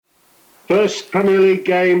First Premier League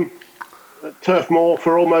game at Turf Moor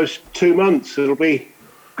for almost 2 months. It'll be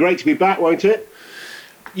great to be back, won't it?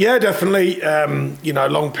 Yeah, definitely.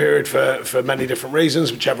 Long period for many different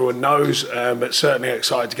reasons, which everyone knows, but certainly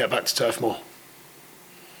excited to get back to Turf Moor.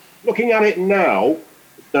 Looking at it now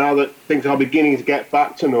that things are beginning to get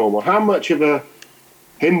back to normal, how much of a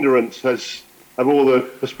hindrance have all the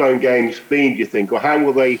postponed games been, do you think? Or how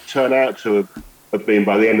will they turn out to have been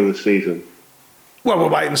by the end of the season? Well, we'll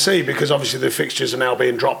wait and see, because obviously the fixtures are now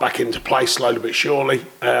being dropped back into place slowly but surely.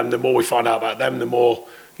 The more we find out about them, the more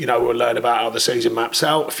we'll learn about how the season maps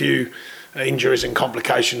out. A few injuries and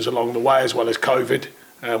complications along the way, as well as COVID.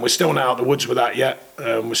 We're still not out of the woods with that yet.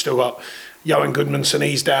 We've still got Johan Gudmundsson,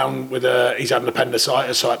 he's had an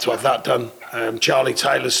appendicitis, so I had to have that done. Charlie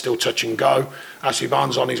Taylor's still touch and go. Ashley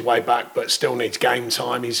Barnes on his way back, but still needs game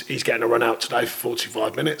time. He's getting a run out today for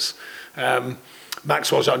 45 minutes.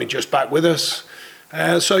 Maxwell's only just back with us.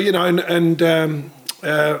 Wout's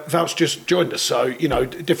just joined us. So,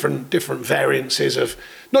 different variances of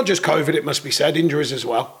not just COVID, it must be said, injuries as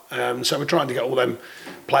well. So we're trying to get all them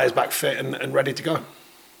players back fit and ready to go.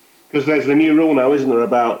 Because there's a new rule now, isn't there,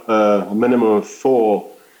 about a minimum of 4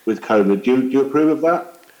 with COVID. Do you approve of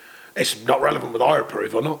that? It's not relevant whether I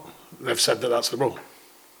approve or not. They've said that that's the rule.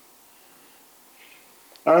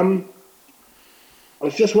 I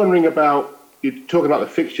was just wondering about, you talking about the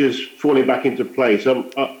fixtures falling back into place.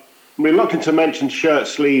 I'm reluctant to mention shirt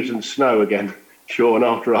sleeves and snow again, Sean,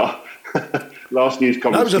 after our last news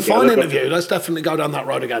conference. That was a fine interview. Let's definitely go down that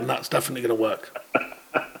road again. That's definitely going to work.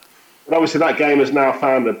 But obviously that game has now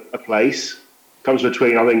found a place. Comes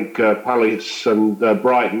between, I think, Palace and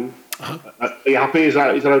Brighton. Uh-huh. Are you happy? Is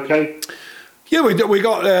that okay? Yeah, we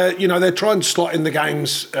got, they're trying to slot in the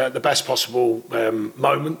games at the best possible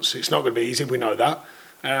moments. It's not going to be easy, we know that.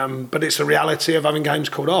 But it's the reality of having games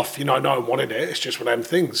called off. No one wanted it. It's just one of them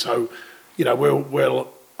things. So,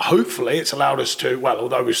 we'll hopefully it's allowed us to, well,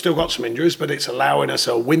 although we've still got some injuries, but it's allowing us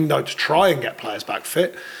a window to try and get players back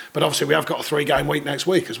fit. But obviously we have got a 3-game week next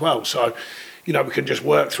week as well. So, we can just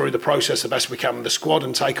work through the process the best we can with the squad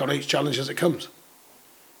and take on each challenge as it comes.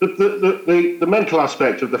 The mental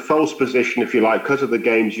aspect of the false position, if you like, because of the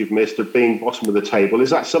games you've missed, of being bottom of the table, is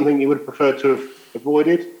that something you would prefer to have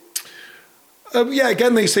avoided?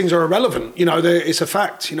 Again, these things are irrelevant. It's a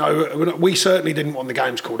fact. We certainly didn't want the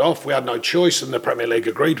games called off. We had no choice, and the Premier League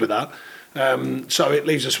agreed with that. So it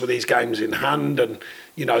leaves us with these games in hand, and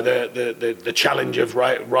the challenge of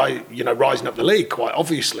rising up the league, quite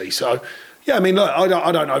obviously. So, I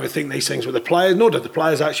don't overthink these things with the players, nor do the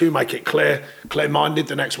players actually make it clear-minded.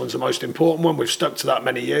 The next one's the most important one. We've stuck to that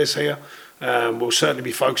many years here. We'll certainly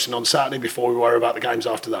be focusing on Saturday before we worry about the games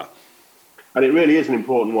after that. And it really is an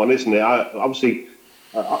important one, isn't it? I'm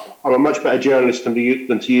a much better journalist than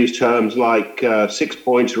to use terms like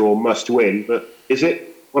 6-pointer or must-win, but is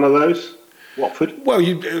it one of those, Watford? Well,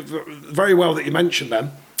 very well that you mentioned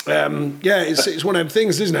them. It's one of them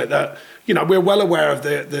things, isn't it, that we're well aware of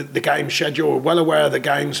the game schedule. We're well aware of the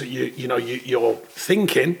games that you're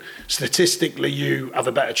thinking statistically you have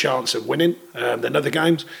a better chance of winning than other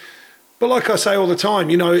games. But like I say all the time,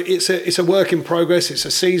 it's a work in progress. It's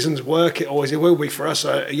a season's work. It always will be for us,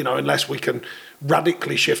 unless we can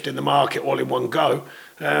radically shift in the market all in one go.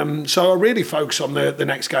 So I really focus on the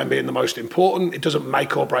next game being the most important. It doesn't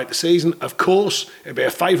make or break the season. Of course, it'd be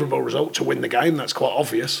a favourable result to win the game. That's quite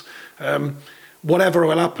obvious. Whatever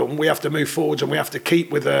will happen, we have to move forwards, and we have to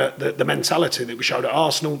keep with the mentality that we showed at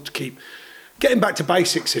Arsenal to keep getting back to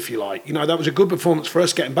basics, if you like. That was a good performance for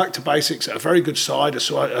us, getting back to basics at a very good side, a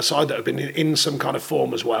side that have been in some kind of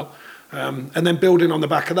form as well, and then building on the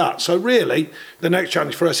back of that. So really, the next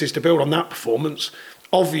challenge for us is to build on that performance,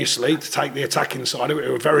 obviously to take the attacking side of it.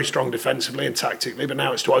 We were very strong defensively and tactically, but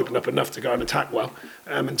now it's to open up enough to go and attack well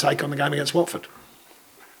and take on the game against Watford.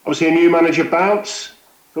 Obviously a new manager bounce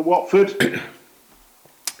for Watford.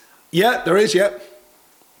 Yeah, there is, yeah.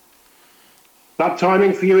 Bad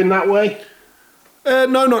timing for you in that way?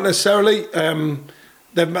 No, not necessarily.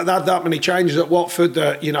 They've had that many changes at Watford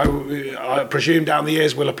that, I presume down the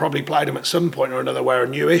years we'll have probably played them at some point or another where a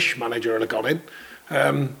newish manager will have gone in.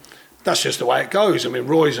 That's just the way it goes. I mean,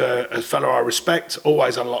 Roy's a fellow I respect,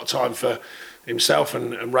 always had a lot of time for himself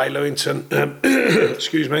and Ray Lewington,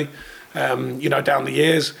 excuse me, down the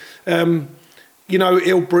years.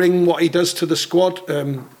 He'll bring what he does to the squad.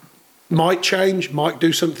 Might change, might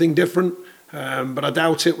do something different. But I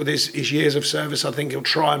doubt it with his years of service. I think he'll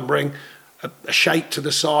try and bring a shape to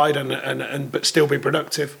the side but still be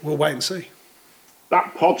productive. We'll wait and see.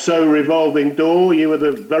 That Pozzo revolving door, you were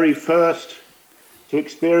the very first to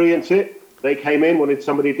experience it. They came in, wanted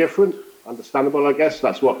somebody different. understandable, I guess.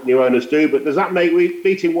 That's what new owners do. But does that make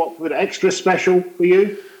beating Watford extra special for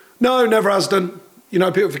you? No, never has done. You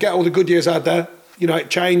know, people forget all the good years out there. You know, it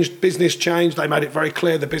changed, business changed. They made it very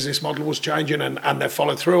clear the business model was changing, and they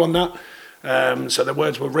followed through on that. So the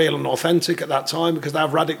words were real and authentic at that time, because they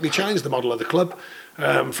have radically changed the model of the club,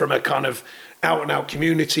 from a kind of out-and-out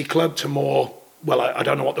community club to more, well, I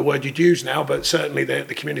don't know what the word you'd use now, but certainly the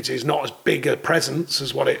community is not as big a presence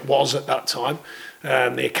as what it was at that time.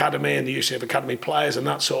 The academy and the use of academy players and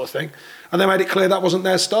that sort of thing. And they made it clear that wasn't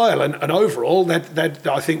their style. And overall, I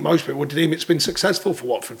think most people would deem it's been successful for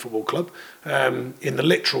Watford Football Club, in the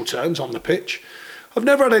literal terms, on the pitch. I've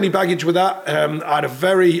never had any baggage with that. I had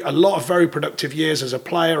a lot of very productive years as a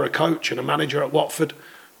player, a coach and a manager at Watford.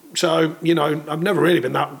 So, you know, I've never really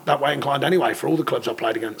been that way inclined anyway for all the clubs I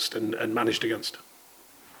played against and managed against.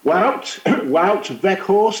 Wout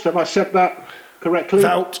Weghorst, have I said that correctly?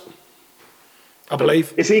 Wout, I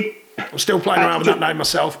believe. Is he? I'm still playing around with that name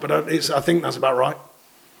myself, but I think that's about right.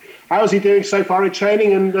 How's he doing so far in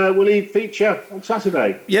training, and will he feature on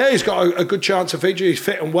Saturday? Yeah, he's got a good chance of feature. He's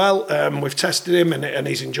fit and well. We've tested him, and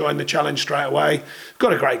he's enjoying the challenge straight away.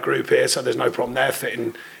 Got a great group here, so there's no problem there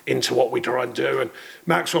fitting into what we try and do. And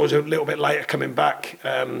Maxwell was a little bit later coming back,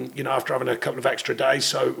 after having a couple of extra days.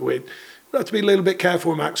 So we'll have to be a little bit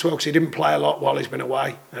careful with Maxwell, because he didn't play a lot while he's been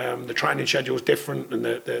away. The training schedule is different, and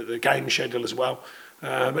the game schedule as well.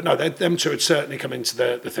 But no, them two would certainly come into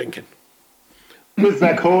the thinking. With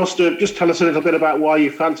Weghorst, just tell us a little bit about why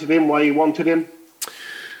you fancied him, why you wanted him.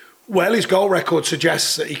 Well, his goal record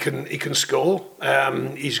suggests that he can score.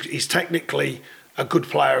 He's technically a good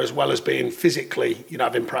player, as well as being physically,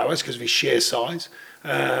 having prowess because of his sheer size.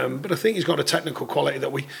 But I think he's got a technical quality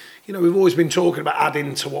that we've always been talking about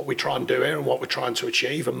adding to what we try and do here and what we're trying to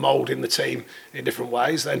achieve, and moulding the team in different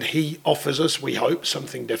ways. And he offers us, we hope,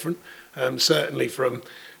 something different. Certainly from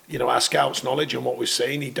our scouts' knowledge and what we've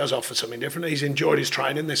seen, he does offer something different. He's enjoyed his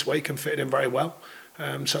training this week and fitted in very well.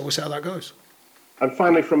 So we'll see how that goes. And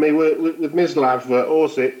finally, from me, with Mislav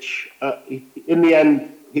Orsic, in the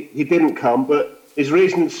end, he didn't come, but his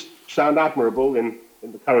reasons sound admirable in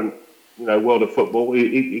the current world of football.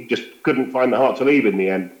 He just couldn't find the heart to leave in the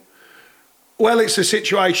end. Well, it's a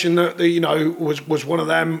situation that was one of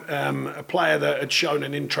them, a player that had shown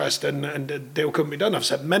an interest, and the deal couldn't be done. I've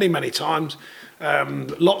said many, many times,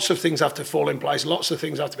 lots of things have to fall in place, lots of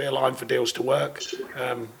things have to be aligned for deals to work.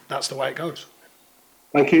 That's the way it goes.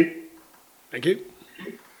 Thank you. Thank you.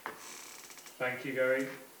 Thank you, Gary.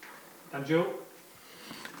 And Joe?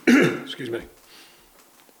 Excuse me.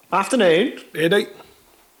 Afternoon. Eddie.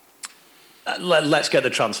 Let's get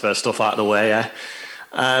the transfer stuff out of the way,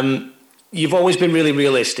 yeah. You've always been really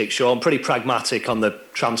realistic, Sean, pretty pragmatic on the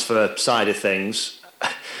transfer side of things.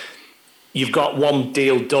 You've got one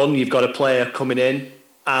deal done, you've got a player coming in,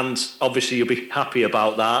 and obviously you'll be happy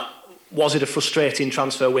about that. Was it a frustrating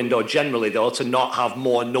transfer window generally, though, to not have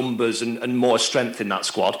more numbers and more strength in that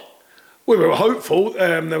squad? We were hopeful.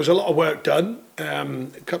 There was a lot of work done, a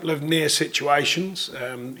couple of near situations,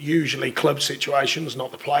 usually club situations,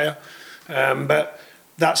 not the player. But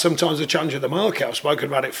that's sometimes the challenge of the market. I've spoken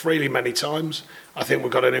about it freely many times. I think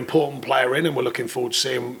we've got an important player in, and we're looking forward to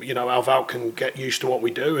seeing, how Wout can get used to what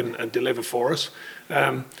we do and deliver for us.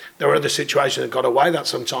 There are other situations that got away. That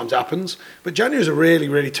sometimes happens. But January is a really,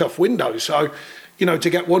 really tough window. So, to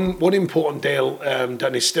get one important deal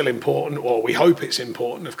done is still important, or we hope it's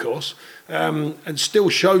important, of course, and still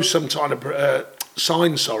show some kind of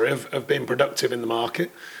signs, of being productive in the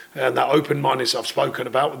market. And that open-mindedness I've spoken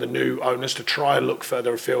about with the new owners to try and look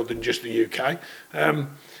further afield than just the UK.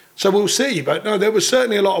 So we'll see. But no, there was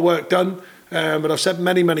certainly a lot of work done. But I've said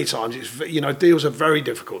many, many times, deals are very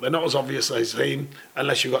difficult. They're not as obvious as they seem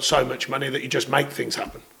unless you've got so much money that you just make things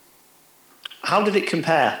happen. How did it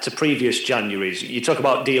compare to previous Januaries? You talk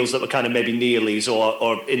about deals that were kind of maybe nearlies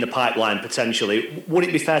or in the pipeline potentially. Would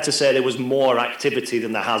it be fair to say there was more activity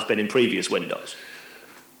than there has been in previous windows?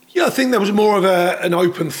 Yeah, I think there was more of an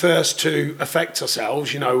open thirst to affect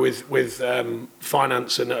ourselves, with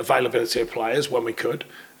finance and availability of players when we could,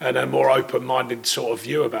 and a more open-minded sort of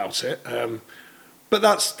view about it. But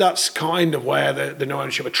that's kind of where the new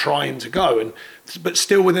ownership are trying to go. But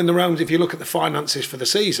still within the realms, if you look at the finances for the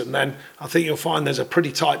season, then I think you'll find there's a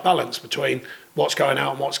pretty tight balance between what's going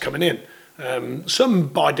out and what's coming in. Some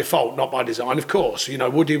by default, not by design, of course.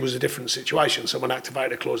 Woody was a different situation. Someone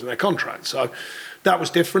activated a clause in their contract. So that was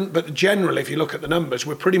different. But generally, if you look at the numbers,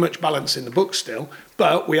 we're pretty much balanced in the book still.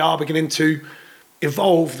 But we are beginning to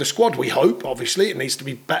evolve the squad, we hope. Obviously, it needs to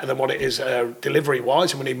be better than what it is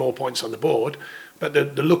delivery-wise, and we need more points on the board. But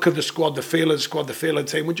the look of the squad, the feel of the squad, the feel of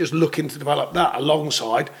the team, we're just looking to develop that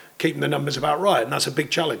alongside keeping the numbers about right. And that's a big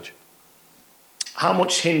challenge. how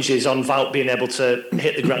much hinges on Wout being able to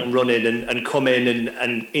hit the ground running and come in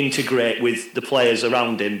and integrate with the players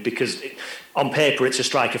around him? Because on paper, it's a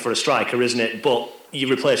striker for a striker, isn't it? But you're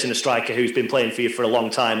replacing a striker who's been playing for you for a long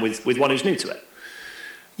time with one who's new to it.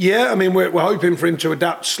 Yeah, I mean, we're hoping for him to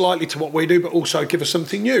adapt slightly to what we do, but also give us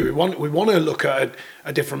something new. We want to look at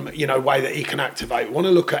a different, way that he can activate. We want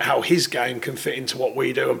to look at how his game can fit into what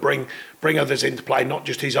we do and bring others into play, not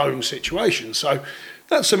just his own situation. So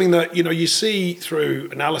that's something that, you see through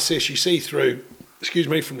analysis, you see through,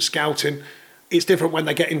 from scouting. It's different when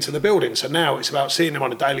they get into the building. So now it's about seeing him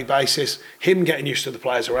on a daily basis, him getting used to the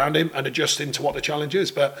players around him and adjusting to what the challenge is.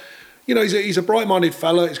 But he's a bright-minded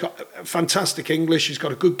fella. He's got fantastic English. He's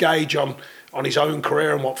got a good gauge on his own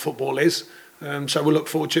career and what football is. So we'll look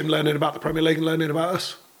forward to him learning about the Premier League and learning about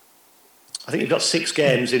us. I think you've got 6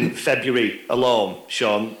 games in February alone,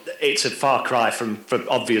 Sean. It's a far cry from, for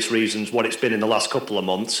obvious reasons, what it's been in the last couple of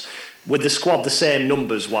months. With the squad the same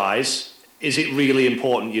numbers-wise, is it really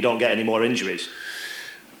important you don't get any more injuries?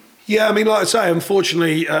 Yeah, I mean, like I say,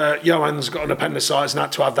 unfortunately, Johan's got an appendicitis and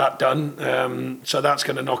had to have that done. So that's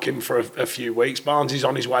going to knock him for a few weeks. Barnes is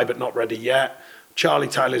on his way, but not ready yet. Charlie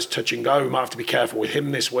Taylor's touch and go. We might have to be careful with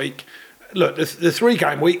him this week. Look, the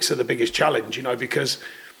 3-game weeks are the biggest challenge, because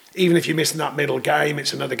even if you're missing that middle game,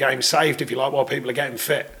 it's another game saved, if you like, while people are getting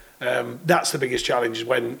fit. That's the biggest challenge is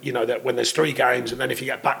when there's 3 games, and then if you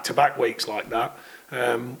get back-to-back weeks like that.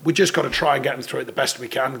 We just got to try and get them through it the best we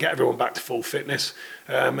can, get everyone back to full fitness,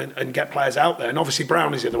 and get players out there. And obviously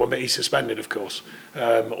Brown is the other one, but he's suspended, of course,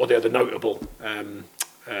 or the other notable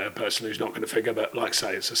person who's not going to figure. But like I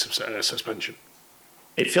say, it's a suspension.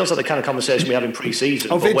 It feels like the kind of conversation we have in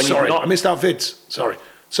pre-season. Oh, Vids, sorry. I missed out Vids.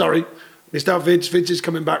 Sorry. Missed out Vids. Vids is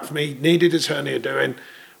coming back for me. Needed his hernia doing.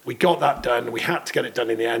 We got that done. We had to get it done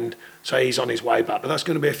in the end. So he's on his way back. But that's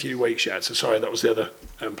going to be a few weeks yet. So sorry, that was the other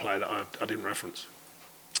player that I didn't reference.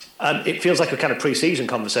 It feels like a kind of pre-season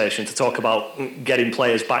conversation to talk about getting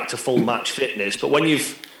players back to full match fitness. But when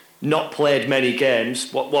you've not played many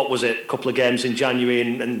games, what was it, a couple of games in January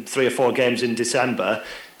and 3 or 4 games in December,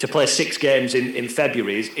 to play 6 games in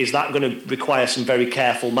February, is that going to require some very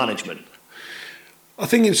careful management? I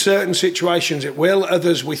think in certain situations it will.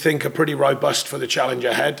 Others we think are pretty robust for the challenge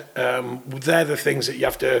ahead. They're the things that you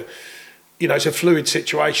have to... it's a fluid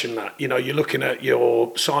situation that, you're looking at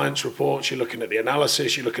your science reports, you're looking at the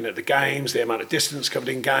analysis, you're looking at the games, the amount of distance covered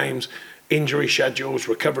in games, injury schedules,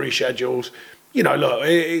 recovery schedules. Look,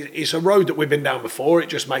 it's a road that we've been down before. It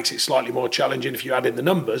just makes it slightly more challenging if you add in the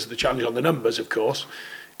numbers, the challenge on the numbers, of course.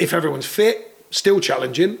 If everyone's fit, still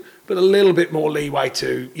challenging, but a little bit more leeway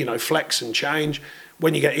to, flex and change.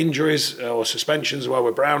 When you get injuries or suspensions, well,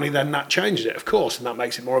 with Brownie, then that changes it, of course, and that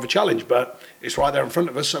makes it more of a challenge. But it's right there in front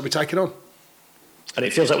of us, so we take it on. And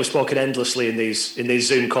it feels like we've spoken endlessly in these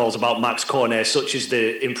Zoom calls about Max Cornet, such as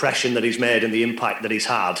the impression that he's made and the impact that he's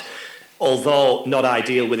had. Although not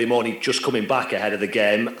ideal with him only just coming back ahead of the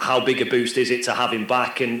game, how big a boost is it to have him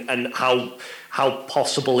back, and how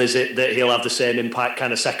possible is it that he'll have the same impact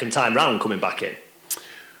kind of second time round coming back in?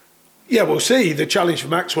 Yeah, we'll see. The challenge for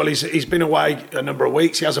Maxwell, he's been away a number of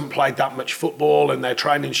weeks. He hasn't played that much football, and their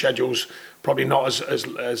training schedule's probably not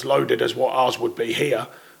as loaded as what ours would be here.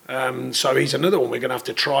 So he's another one we're going to have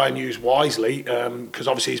to try and use wisely, because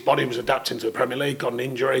obviously his body was adapting to the Premier League, got an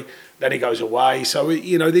injury, then he goes away. So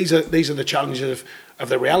these are the challenges of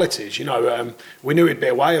the realities. We knew he'd be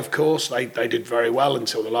away, of course. They did very well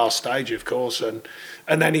until the last stage, of course,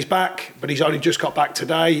 and then he's back, but he's only just got back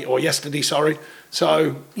today or yesterday, sorry.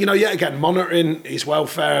 So yet again, monitoring his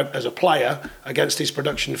welfare as a player against his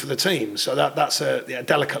production for the team. So that's a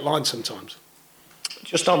delicate line sometimes.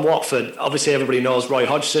 Just on Watford, obviously everybody knows Roy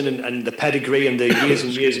Hodgson and the pedigree and the years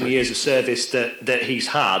and years and years of service that he's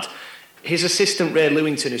had. His assistant, Ray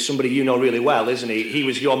Lewington, is somebody you know really well, isn't he? He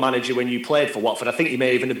was your manager when you played for Watford. I think he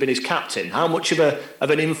may even have been his captain. How much of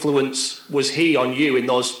an influence was he on you in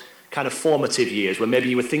those kind of formative years when maybe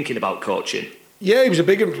you were thinking about coaching? Yeah, he was a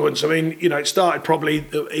big influence. I mean, it started probably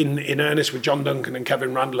in earnest with John Duncan and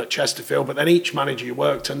Kevin Randall at Chesterfield, but then each manager you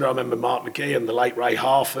worked under, I remember Mark McGee and the late Ray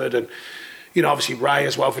Harford, and obviously Ray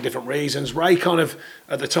as well for different reasons. Ray kind of,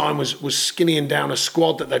 at the time, was skinnying down a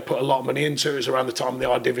squad that they'd put a lot of money into. It was around the time of the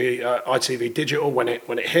ITV Digital when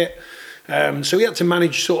it hit. So he had to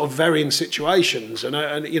manage sort of varying situations. And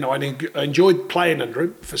I enjoyed playing under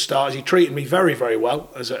him for starters. He treated me very, very well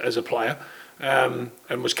as a player, and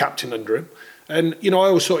was captain under him. And, I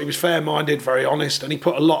always thought he was fair-minded, very honest, and he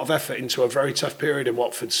put a lot of effort into a very tough period in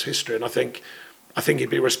Watford's history. And I think he'd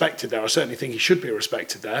be respected there. I certainly think he should be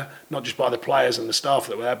respected there, not just by the players and the staff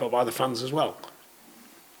that were there, but by the fans as well.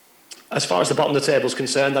 As far as the bottom of the table is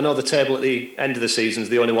concerned, I know the table at the end of the season is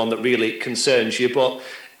the only one that really concerns you, but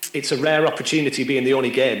it's a rare opportunity being the only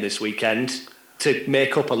game this weekend to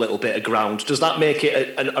make up a little bit of ground. Does that make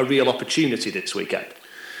it a real opportunity this weekend?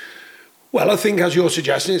 Well, I think, as you're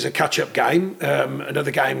suggesting, it's a catch-up game.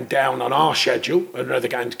 Another game down on our schedule, another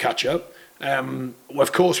game to catch up.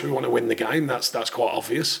 Of course, we want to win the game. That's quite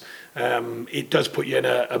obvious. It does put you in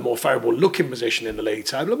a more favourable looking position in the league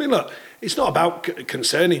table. I mean, look, it's not about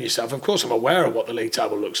concerning yourself. Of course, I'm aware of what the league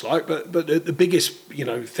table looks like, but the biggest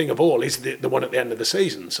thing of all is the one at the end of the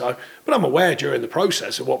season. So, but I'm aware during the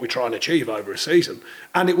process of what we try and achieve over a season,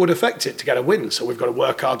 and it would affect it to get a win. So we've got to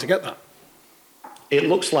work hard to get that. It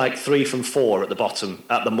looks like 3 from 4 at the bottom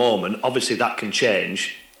at the moment. Obviously, that can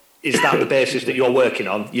change. Is that the basis that you're working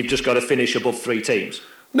on? You've just got to finish above 3 teams?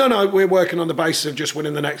 No, we're working on the basis of just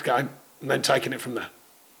winning the next game and then taking it from there.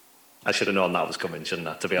 I should have known that was coming, shouldn't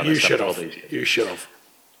I, to be honest? You should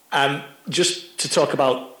have. Just to talk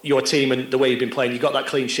about your team and the way you've been playing, you got that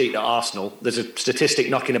clean sheet at Arsenal. There's a statistic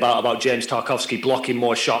knocking about James Tarkowski blocking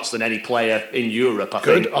more shots than any player in Europe, I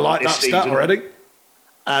think. Good, I like that stat already.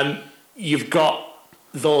 You've got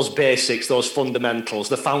those basics, those fundamentals,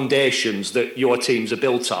 the foundations that your teams are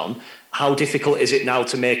built on. How difficult is it now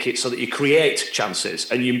to make it so that you create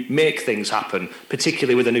chances and you make things happen,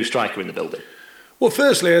 particularly with a new striker in the building? Well,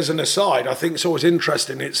 firstly, as an aside, I think it's always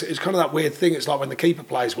interesting. It's kind of that weird thing. It's like when the keeper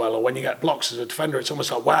plays well or when you get blocks as a defender, it's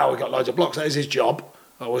almost like, wow, we got loads of blocks. That is his job.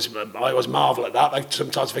 I always marvel at that. They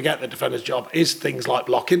sometimes forget the defender's job is things like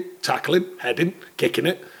blocking, tackling, heading, kicking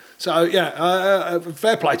it. So, yeah,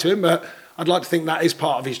 fair play to him, but I'd like to think that is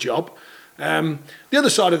part of his job. The other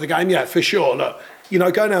side of the game, yeah, for sure. Look,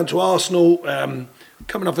 going down to Arsenal,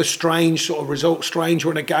 coming off a strange sort of result, strange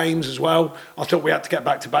run of games as well. I thought we had to get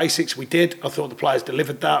back to basics. We did. I thought the players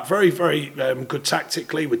delivered that. Very, very good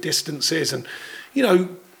tactically with distances and,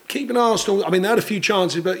 keeping Arsenal. I mean, they had a few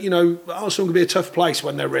chances, but, Arsenal can be a tough place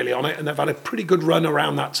when they're really on it, and they've had a pretty good run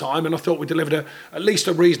around that time, and I thought we delivered at least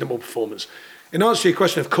a reasonable performance. In answer to your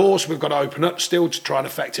question, of course, we've got to open up still to try and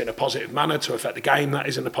affect it in a positive manner, to affect the game that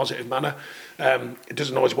is in a positive manner. It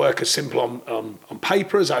doesn't always work as simple on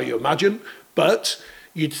paper as how you imagine, but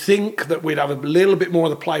you'd think that we'd have a little bit more of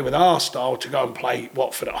the play with our style to go and play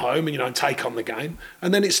Watford at home and take on the game.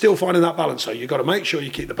 And then it's still finding that balance. So you've got to make sure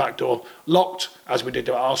you keep the back door locked, as we did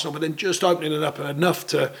to Arsenal, but then just opening it up enough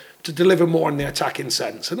to deliver more in the attacking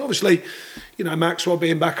sense. And obviously, Maxwell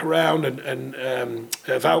being back around and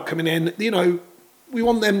Wout coming in, we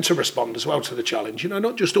want them to respond as well to the challenge.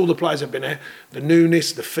 Not just all the players have been here, the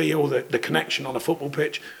newness, the feel, the connection on a football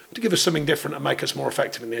pitch, to give us something different and make us more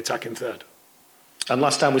effective in the attacking third. And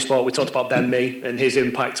last time we spoke, we talked about Ben Mee and his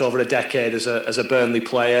impact over a decade as a Burnley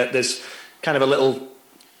player. There's kind of a little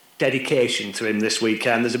dedication to him this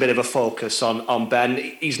weekend. There's a bit of a focus on Ben.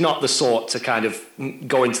 He's not the sort to kind of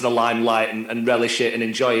go into the limelight and relish it and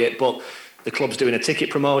enjoy it, but the club's doing a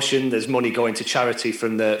ticket promotion. There's money going to charity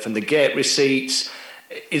from the gate receipts.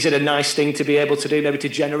 Is it a nice thing to be able to do, maybe to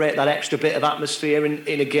generate that extra bit of atmosphere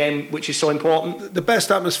in a game which is so important? The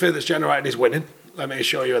best atmosphere that's generated is winning. Let me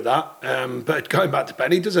assure you of that. But going back to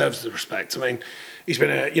Ben, he deserves the respect. I mean, he's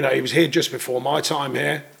been he was here just before my time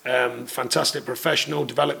here. Fantastic professional,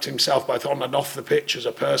 developed himself both on and off the pitch as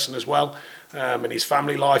a person as well, and his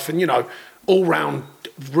family life, and all round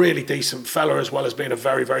really decent fella as well as being a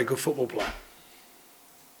very, very good football player.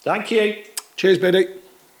 Thank you. Cheers, Biddy.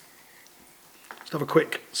 Let's have a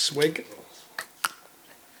quick swig.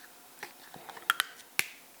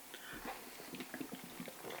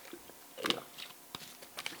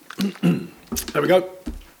 There we go.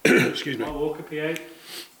 Excuse me. Mark Walker, PA.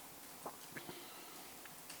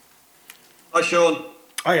 Hi, Sean.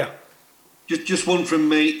 Hiya. Just one from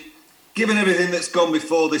me. Given everything that's gone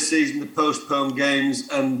before this season, the postponed games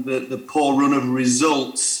and the poor run of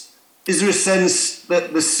results, is there a sense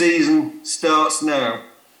that the season starts now?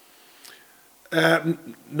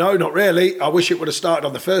 No, not really. I wish it would have started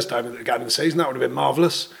on the first game of the season. That would have been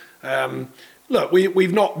marvellous. Look,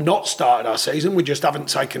 we've not started our season. We just haven't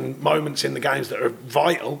taken moments in the games that are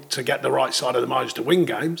vital to get the right side of the margin to win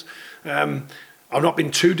games. I've not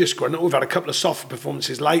been too disgruntled. We've had a couple of soft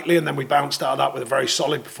performances lately, and then we bounced out of that with a very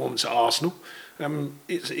solid performance at Arsenal.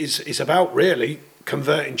 It's about really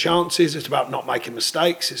converting chances. It's about not making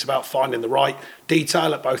mistakes. It's about finding the right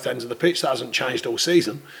detail at both ends of the pitch. That hasn't changed all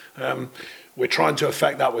season. We're trying to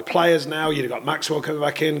affect that with players now. You've got Maxwell coming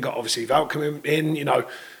back in, got obviously Wout coming in,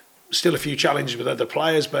 still a few challenges with other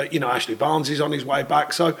players, but, Ashley Barnes is on his way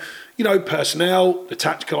back. So, personnel, the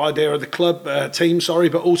tactical idea of the club, team,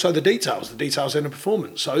 but also the details in the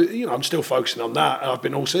performance. So, I'm still focusing on that, and I've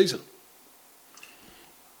been all season.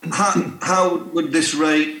 how would this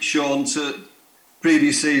rate, Sean, to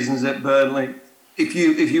previous seasons at Burnley? If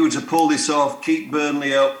you were to pull this off, keep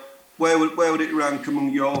Burnley up, where would it rank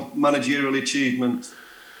among your managerial achievements?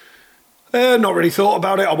 Not really thought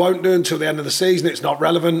about it. I won't do until the end of the season. It's not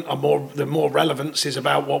relevant. The more relevance is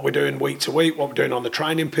about what we're doing week to week, what we're doing on the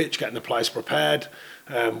training pitch, getting the players prepared,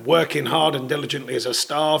 working hard and diligently as a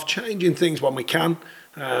staff, changing things when we can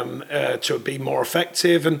to be more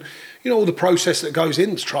effective, and all the process that goes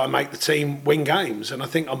in to try and make the team win games. And I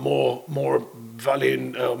think I'm more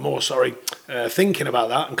thinking about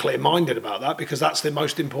that and clear-minded about that, because that's the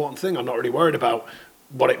most important thing. I'm not really worried about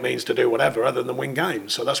what it means to do whatever other than win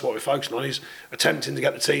games. So that's what we're focusing on, is attempting to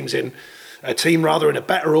get the team in a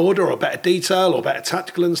better order or better detail or better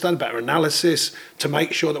tactical understanding, better analysis, to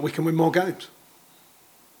make sure that we can win more games.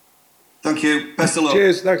 Thank you. Best of luck.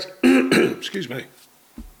 Cheers. Thanks. Excuse me.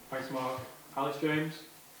 Thanks, Mark. Alex James.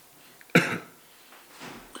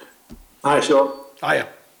 Hi, Sean. Hiya.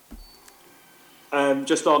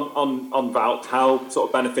 Just on Wout, how sort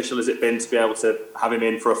of beneficial has it been to be able to have him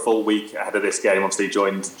in for a full week ahead of this game? Obviously,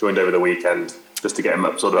 joined over the weekend, just to get him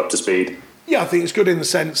up to speed. Yeah, I think it's good in the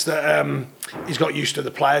sense that he's got used to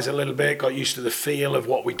the players a little bit, got used to the feel of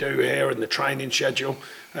what we do here and the training schedule.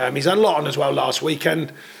 He's had a lot on as well last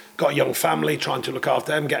weekend. Got a young family, trying to look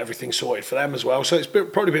after them, get everything sorted for them as well. So it's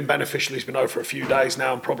probably been beneficial. He's been over for a few days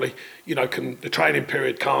now, and probably, the training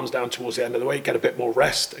period calms down towards the end of the week, get a bit more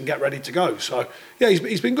rest and get ready to go. So, yeah,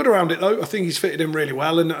 he's been good around it, though. I think he's fitted in really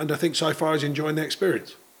well, and I think so far he's enjoying the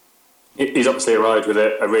experience. He's obviously arrived with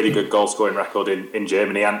a really good goal-scoring record in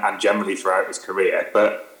Germany and generally throughout his career,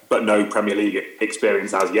 but no Premier League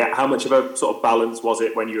experience as yet. How much of a sort of balance was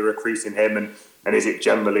it when you were recruiting him, and is it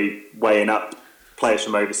generally weighing up players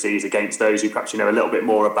from overseas against those who perhaps you know a little bit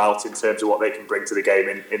more about in terms of what they can bring to the game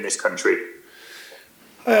in this country?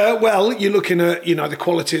 Well, you're looking at the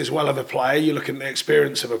quality as well of a player. You're looking at the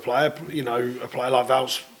experience of a player. A player like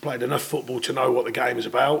Wout's played enough football to know what the game is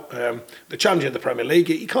about. The challenge of the Premier League,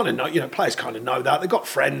 you kind of know. Players kind of know that. They've got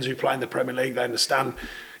friends who play in the Premier League. They understand,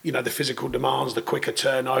 the physical demands, the quicker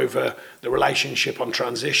turnover, the relationship on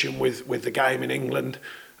transition with the game in England.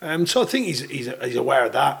 So I think he's aware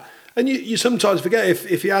of that. And you sometimes forget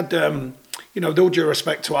if he had, with all due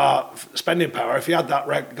respect to our spending power, if he had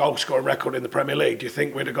that goal scoring record in the Premier League, do you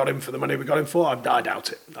think we'd have got him for the money we got him for? I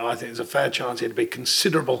doubt it. I think there's a fair chance he'd be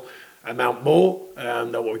considerable amount more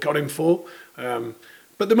than what we got him for.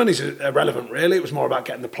 But the money's irrelevant, really. It was more about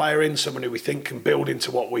getting the player in, someone who we think can build into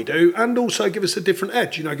what we do, and also give us a different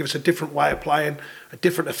edge, give us a different way of playing, a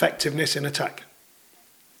different effectiveness in attack.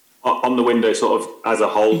 On the window, sort of as a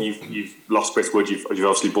whole, you've lost Chris Wood. You've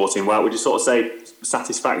obviously brought in Wout. Would you sort of say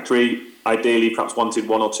satisfactory? Ideally, perhaps wanted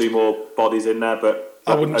one or two more bodies in there, but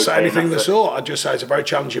I wouldn't say anything of the sort. I'd just say it's a very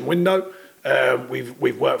challenging window.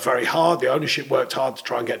 We've worked very hard. The ownership worked hard to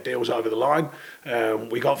try and get deals over the line.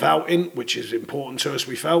 We got Wout in, which is important to us.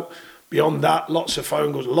 We felt. Beyond that, lots of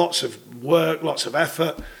phone calls, lots of work, lots of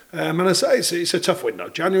effort. And I say it's a tough window.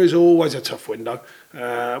 January is always a tough window.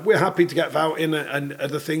 We're happy to get Wout in, and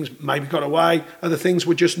other things maybe got away. Other things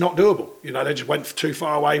were just not doable. They just went too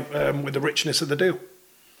far away with the richness of the deal.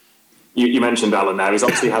 You mentioned Alan there. He's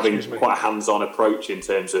obviously having quite a hands-on approach in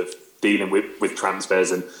terms of dealing with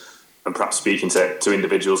transfers and perhaps speaking to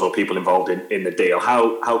individuals or people involved in the deal.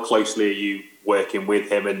 How closely are you working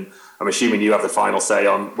with him? And I'm assuming you have the final say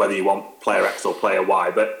on whether you want player X or player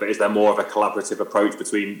Y, but is there more of a collaborative approach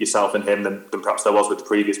between yourself and him than perhaps there was with the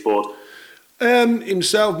previous board?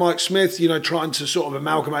 Himself, Mike Smith, trying to sort of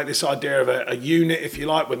amalgamate this idea of a unit, if you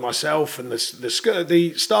like, with myself and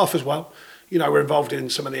the staff as well. We're involved in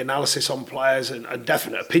some of the analysis on players and a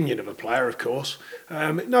definite opinion of a player, of course.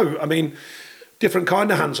 Different kind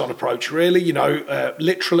of hands-on approach, really.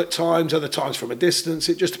 Literal at times, other times from a distance.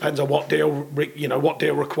 It just depends on what deal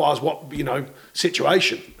requires what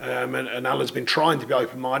situation. And Alan's been trying to be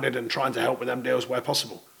open-minded and trying to help with them deals where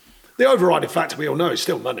possible. The overriding factor we all know is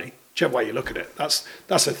still money, whichever way you look at it. That's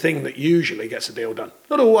a thing that usually gets a deal done.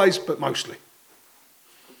 Not always, but mostly.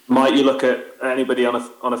 Might you look at anybody on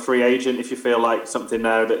a free agent if you feel like something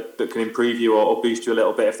there that can improve you or boost you a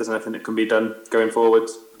little bit, if there's anything that can be done going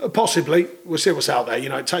forwards? Possibly. We'll see what's out there.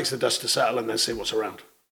 It takes the dust to settle and then see what's around.